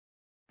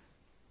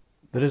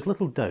There is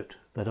little doubt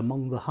that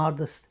among the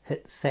hardest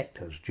hit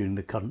sectors during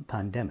the current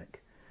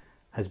pandemic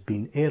has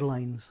been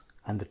airlines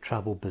and the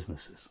travel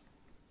businesses.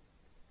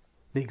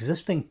 The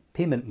existing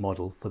payment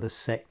model for this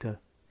sector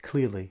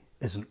clearly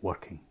isn't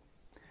working.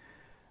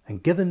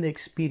 And given the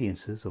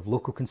experiences of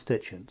local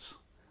constituents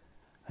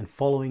and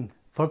following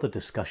further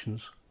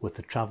discussions with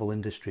the travel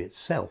industry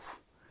itself,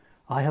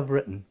 I have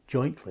written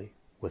jointly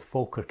with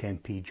Falkirk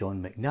MP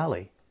John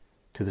McNally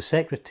to the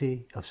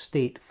Secretary of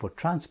State for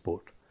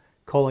Transport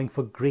calling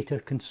for greater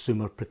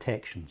consumer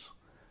protections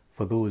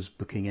for those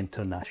booking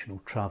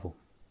international travel.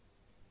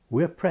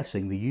 We're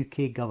pressing the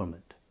UK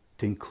Government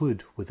to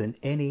include within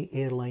any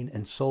airline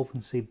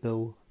insolvency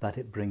bill that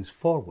it brings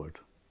forward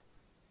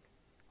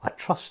a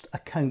trust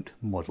account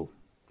model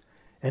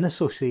in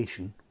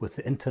association with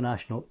the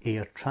International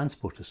Air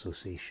Transport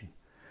Association,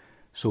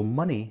 so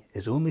money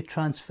is only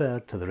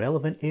transferred to the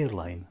relevant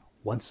airline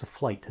once the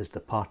flight has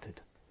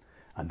departed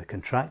and the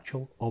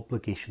contractual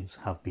obligations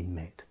have been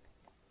met.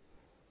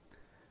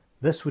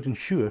 This would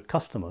ensure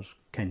customers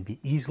can be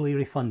easily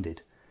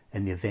refunded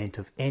in the event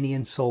of any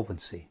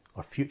insolvency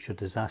or future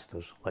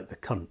disasters like the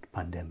current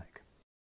pandemic.